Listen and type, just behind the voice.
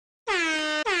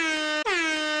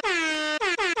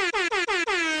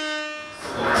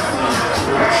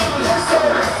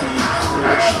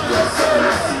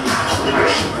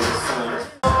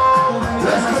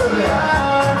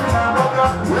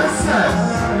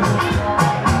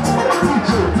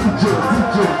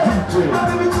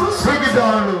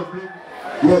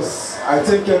Yes, I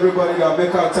thank everybody that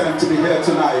make our time to be here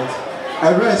tonight.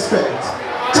 I respect.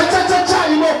 Cha-cha-cha-cha,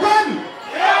 you know when?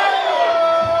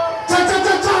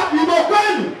 Cha-cha-cha-cha, you know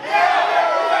when?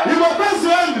 You know when?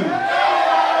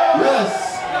 Yes.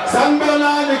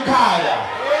 Sanbana Nikaya.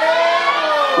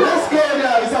 Let's go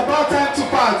there. It's about time to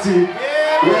party.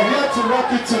 We're here to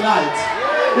rock it tonight.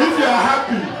 If you're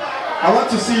happy, I want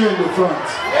to see you in the front.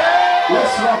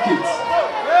 Let's rock it.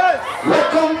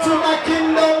 Welcome to my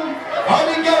kingdom. All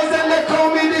the girls and they call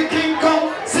me the king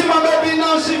come. See my baby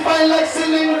now, she fine like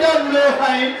cylinder, no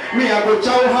high. Me I go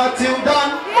chow her till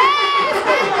done.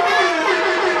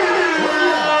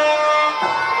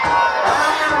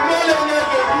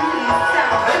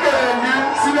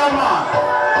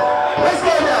 Let's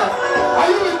go there. Are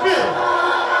you with me?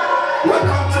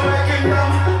 Welcome to my kingdom.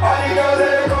 All the girls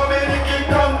and they call me the king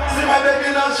come. See my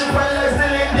baby now, she fine like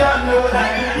cylinder, no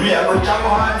high. Me I go chow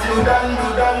her till done,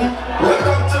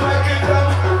 Welcome to my kingdom.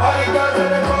 All the girls and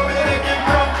they call me the king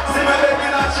come. See my baby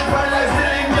now, she fine like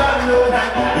cylinder, no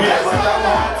high. Me I go chow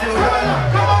her till done.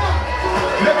 Come on,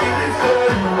 make it this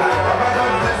story. Papa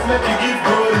God bless, make you give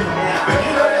glory. Make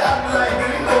you know they act like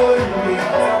green glory.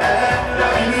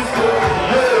 Make it this story.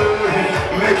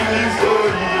 Make it this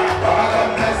story. Papa God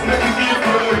bless, make you give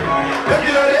glory. Make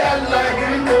you know they act like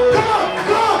green glory. Come on,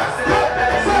 come on.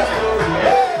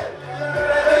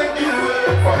 Thank you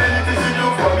for many things you do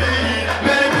for me.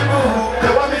 Many people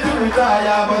they want me to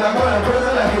retire, but I'm gonna go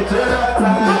like a trailer.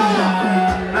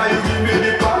 Now you give me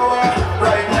the power.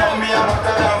 Right now me I'm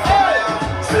hotter than fire.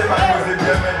 Say my music,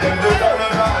 them do that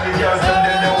around the girls and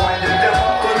then they wind and they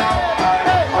walk on.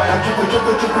 I am chuku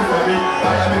for me.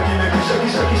 I am making shake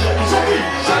it.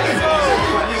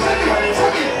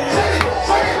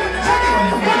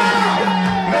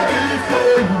 Make it live for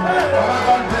you. Papa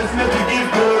God bless, make you give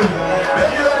glory.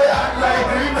 Make you they act like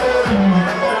green glory.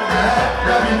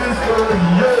 That be the story,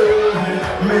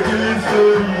 yeah. Make it live for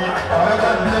you. Papa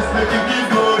God bless, make you give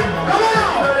glory. Come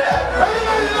on,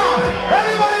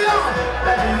 everybody now.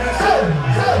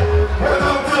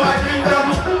 Welcome to my kingdom.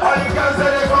 All you guys say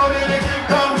they call me the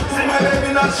kingdom. See my baby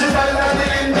now, she fine like the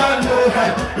Indian.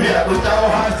 Me I go chow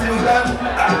her till done.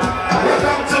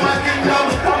 Welcome to my kingdom.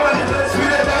 Come on, let's we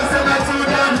the dance and I till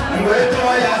done. Wait till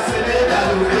I say they that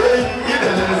way.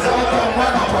 Even the sound from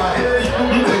one of our hey. The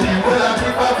people that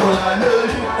people for I know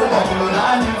you. Come on, come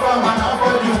on, you from and I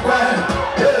for you when.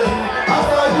 Hey, I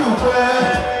for you when.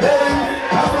 Hey,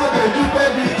 I for you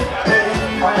baby. Hey,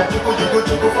 I am chuku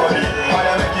for me. I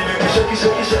am making shake it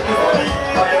for me.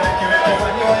 I am making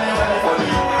money for me.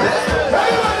 Let's go.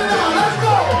 Let's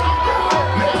go.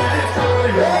 Make it live for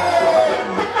you.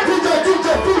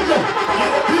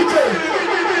 DJ.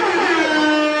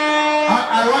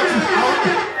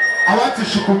 I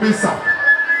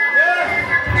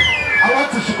want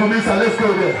to shukumisa. Let's go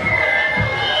there.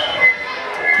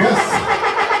 Yes.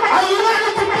 Are you ready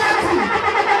to party?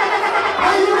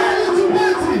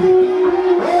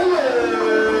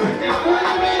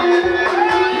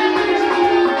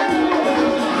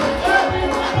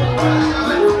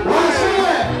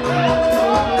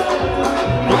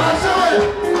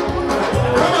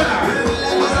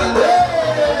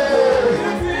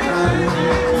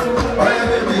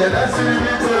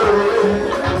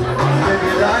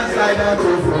 Dance like that,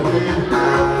 for me.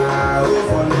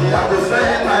 I will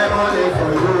spend my money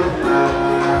for you.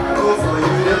 For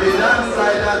you, baby, dance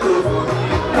like that, for me.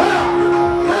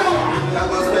 I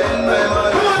will spend my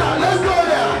money. Come on, let's go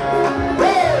there.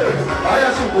 Hey, I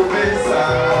am Shukumisa.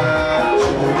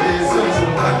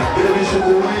 Baby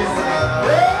Shukumisa.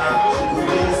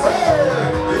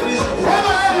 Baby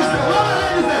Shukumisa.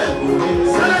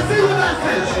 Can I see you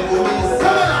dancing?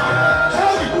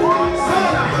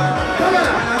 Come on.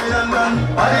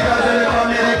 All the girls they come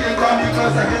here, they can come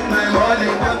because I get my money.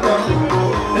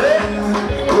 Hey,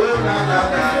 oh na.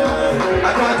 I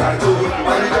got tattoo.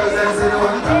 All the girls they say they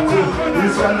want tattoo.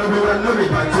 This one no be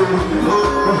tattoo.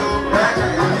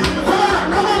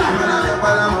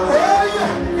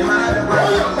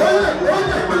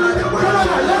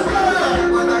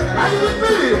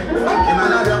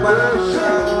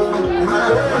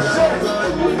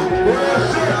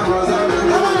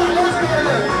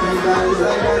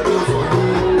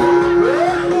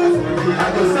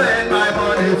 Spend my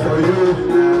money for you.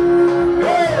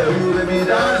 Hey, you let me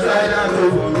dance like that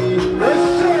for me.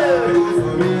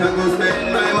 For me, I go spend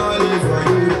my money for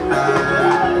you.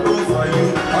 Go for you.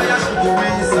 Oh yeah,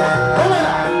 Shukumisa.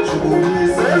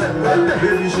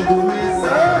 Baby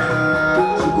Shukumisa.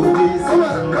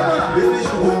 Baby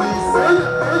Shukumisa.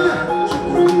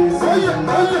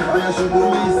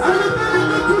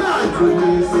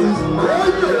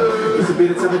 This will be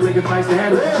the time to take advice to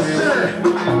handle it.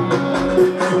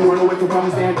 You wanna wake up,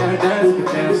 I'm stand down, you can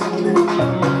dance.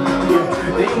 Yeah,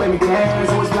 they make me dance,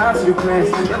 I was blind to your plans.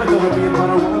 Never thought I'd be upon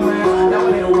a romance. Now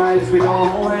it ain't right, it's we don't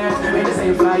hold hands. And this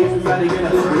ain't fly if we fly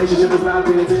together. Relationship is about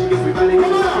until she gets me fly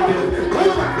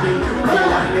together.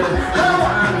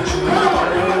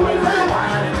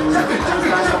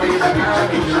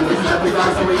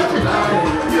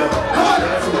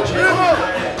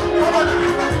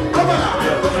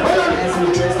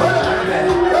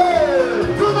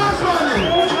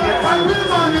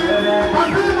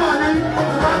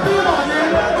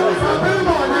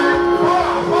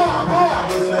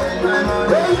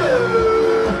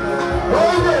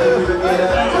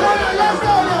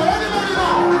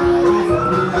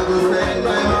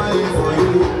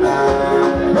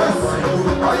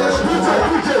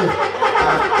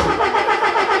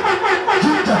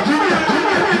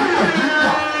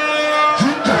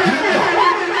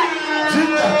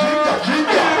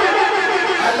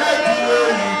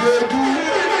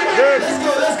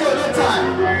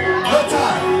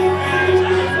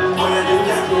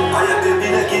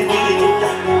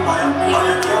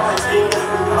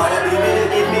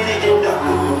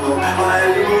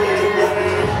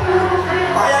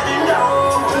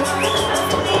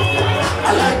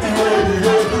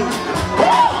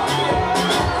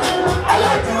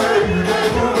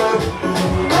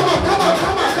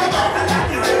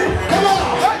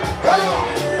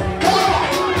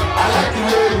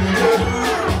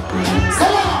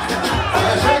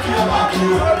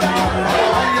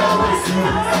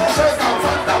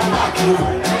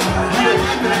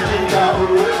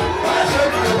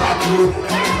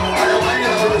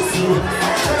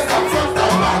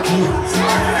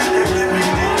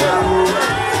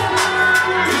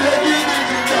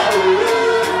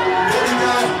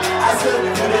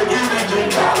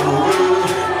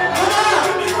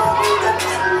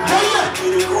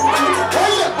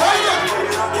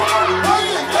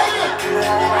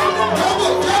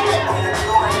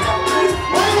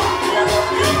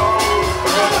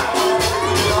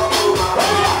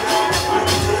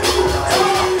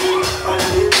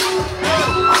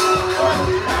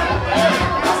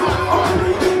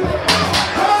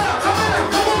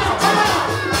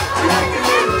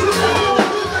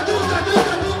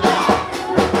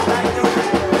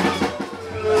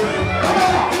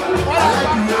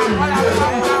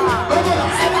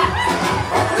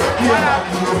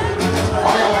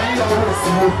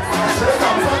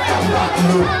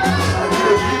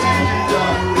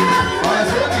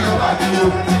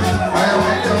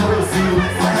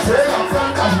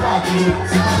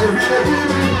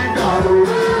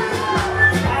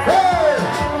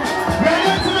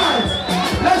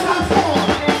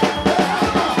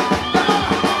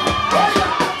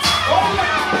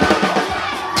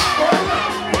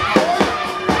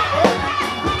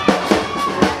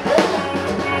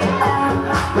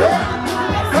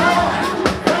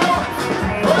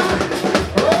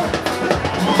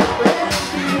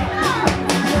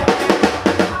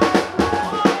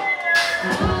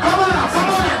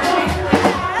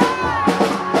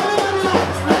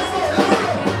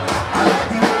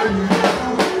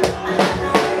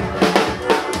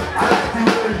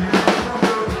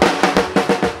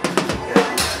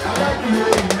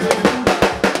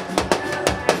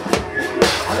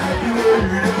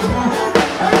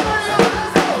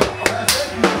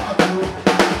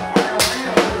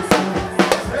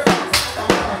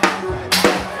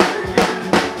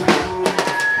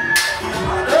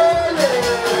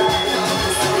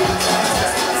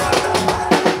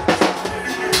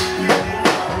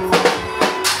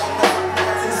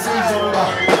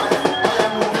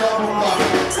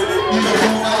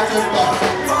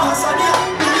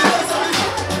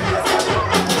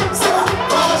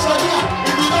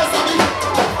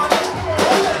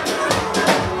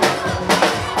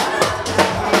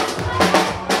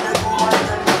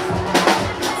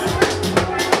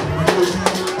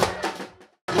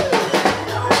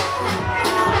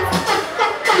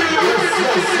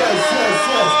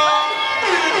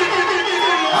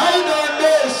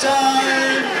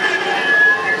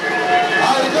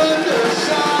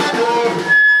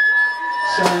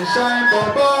 Shine,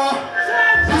 Baba.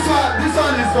 This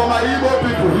one is for my Igbo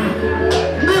people.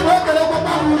 Me work a lot of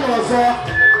people also.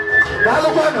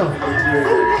 That's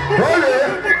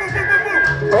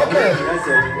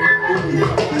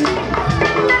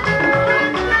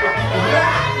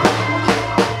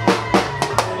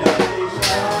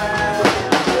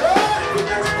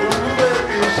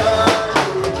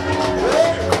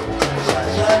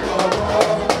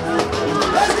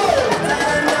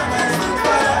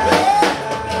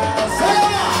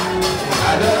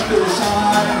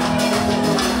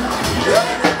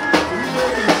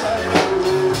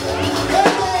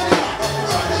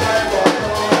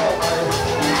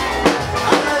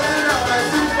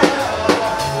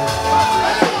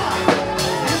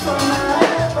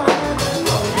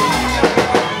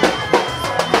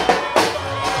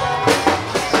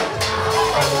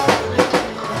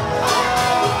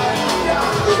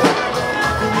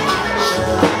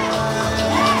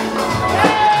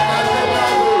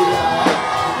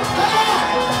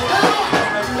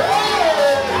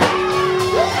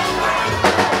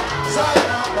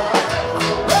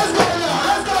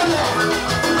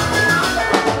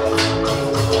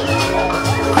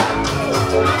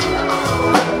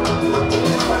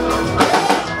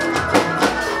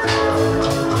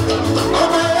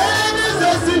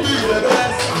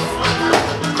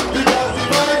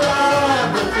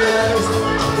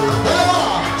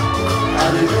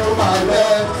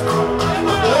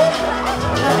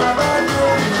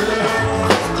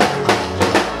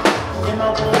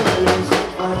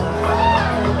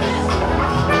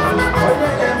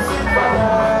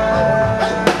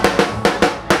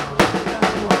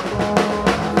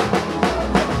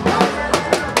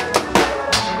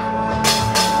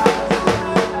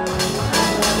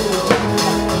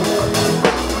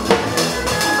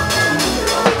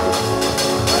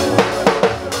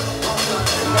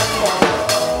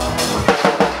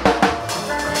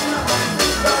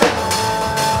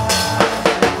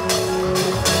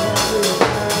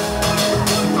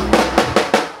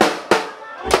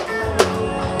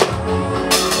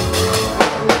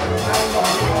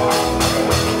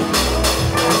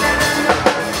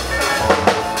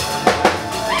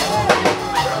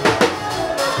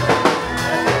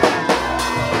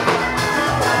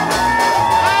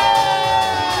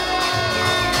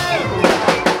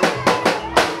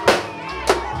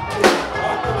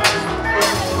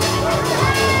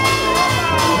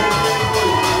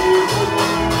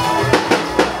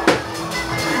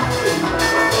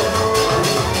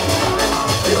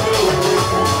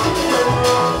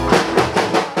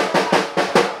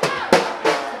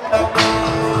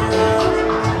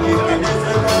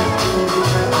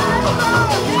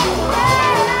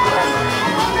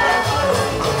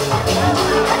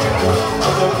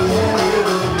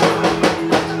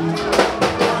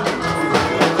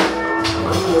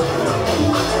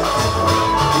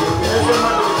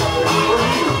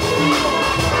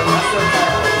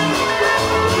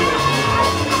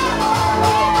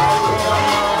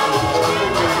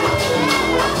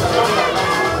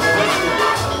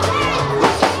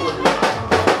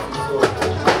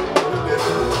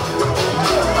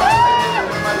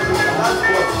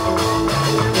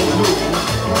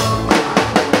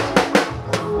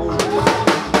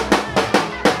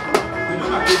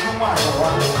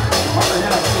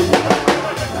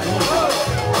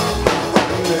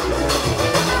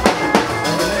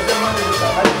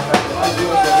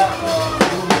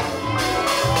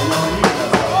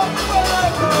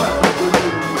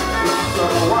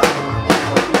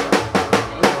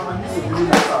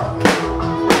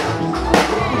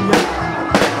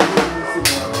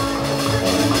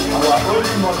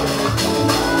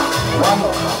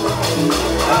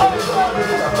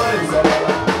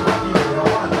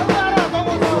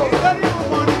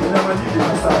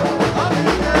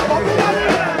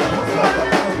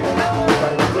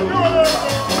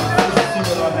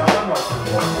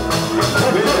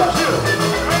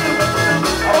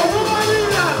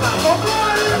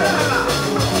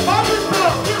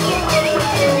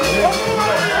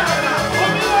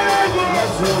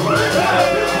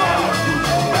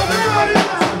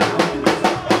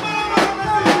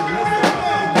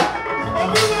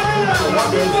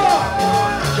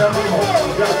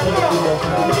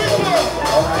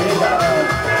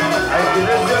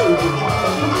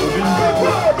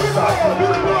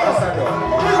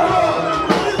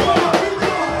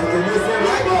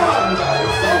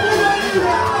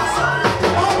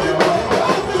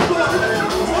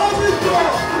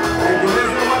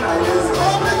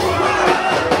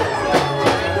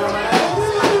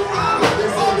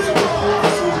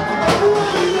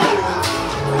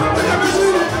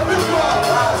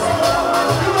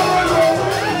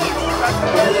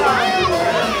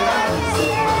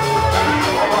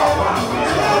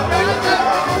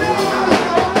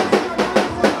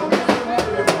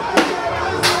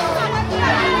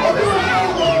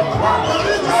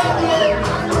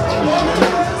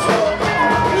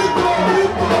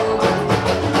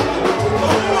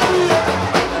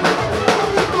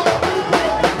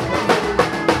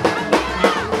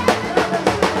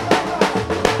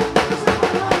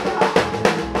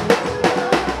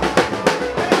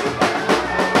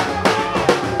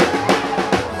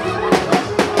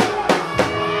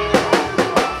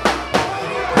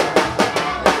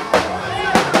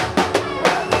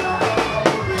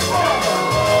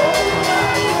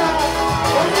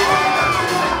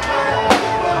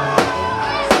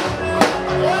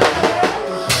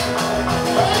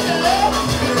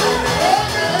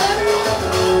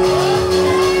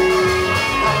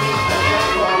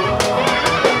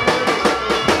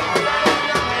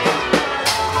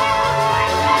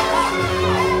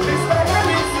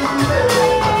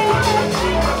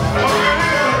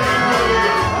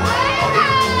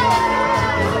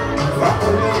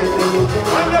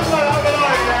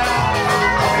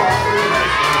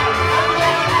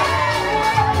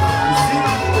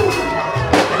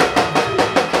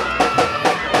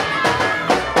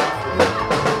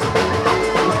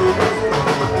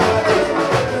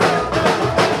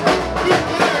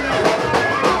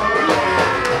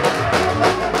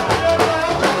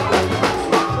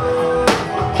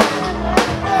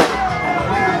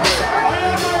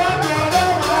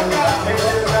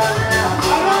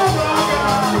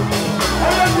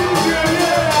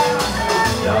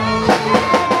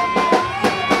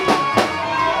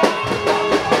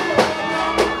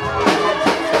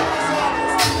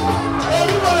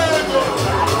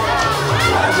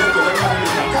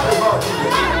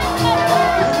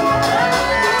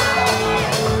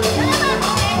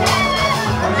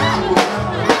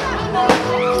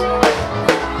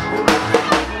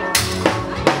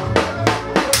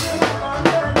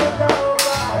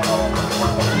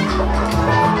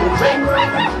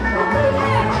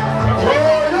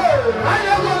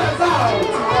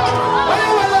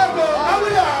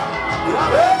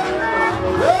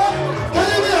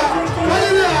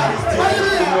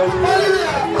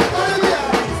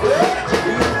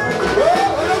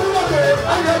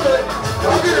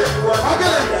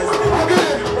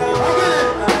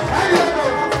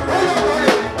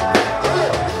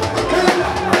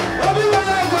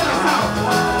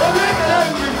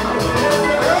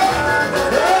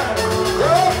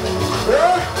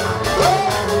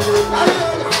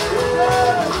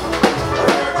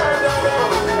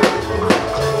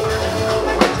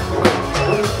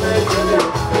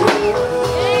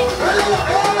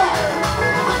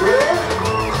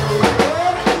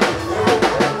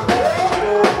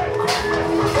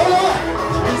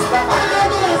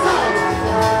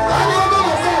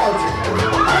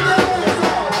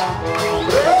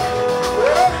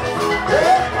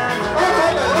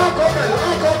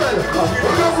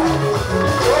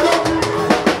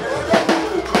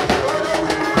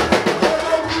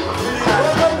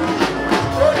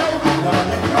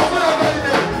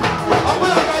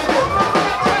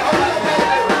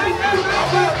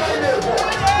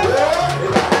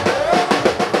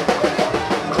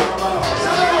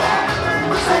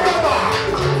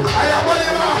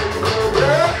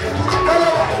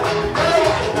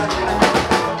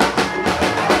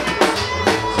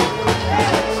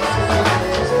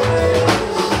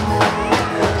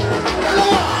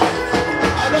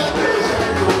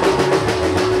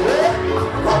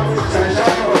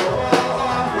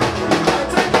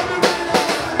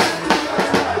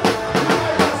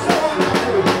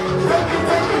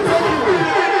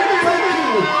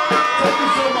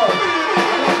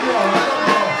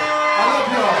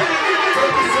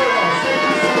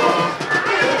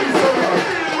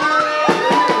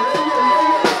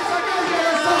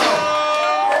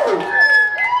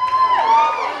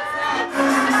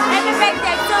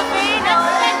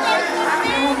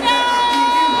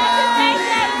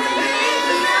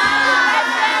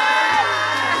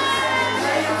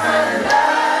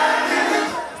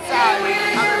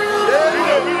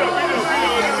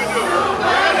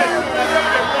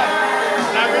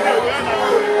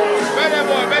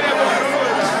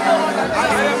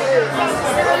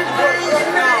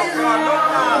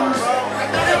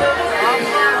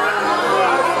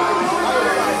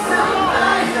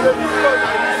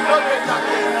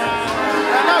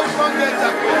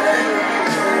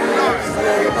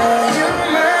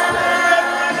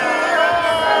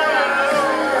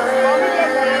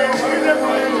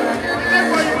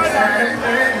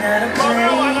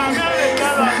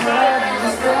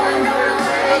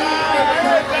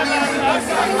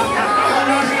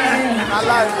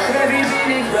life, man. Every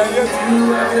minute when you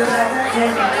do, I feel like I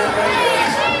can't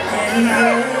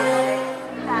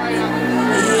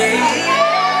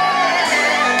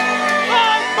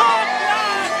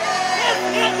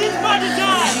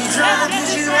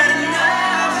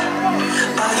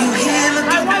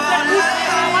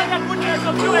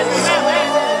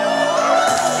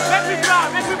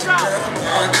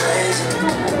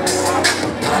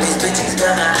All these bitches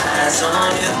got my eyes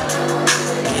on you.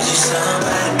 Get you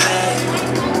somebody back.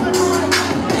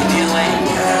 If you ain't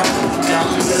girl,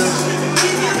 don't do.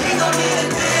 If you ain't gon' need a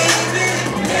baby,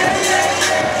 yeah, yeah,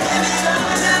 yeah. Every time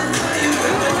I look for you,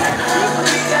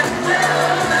 we got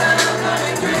love,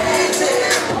 going crazy.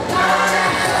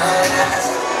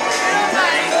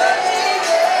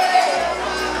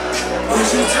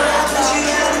 Would you try?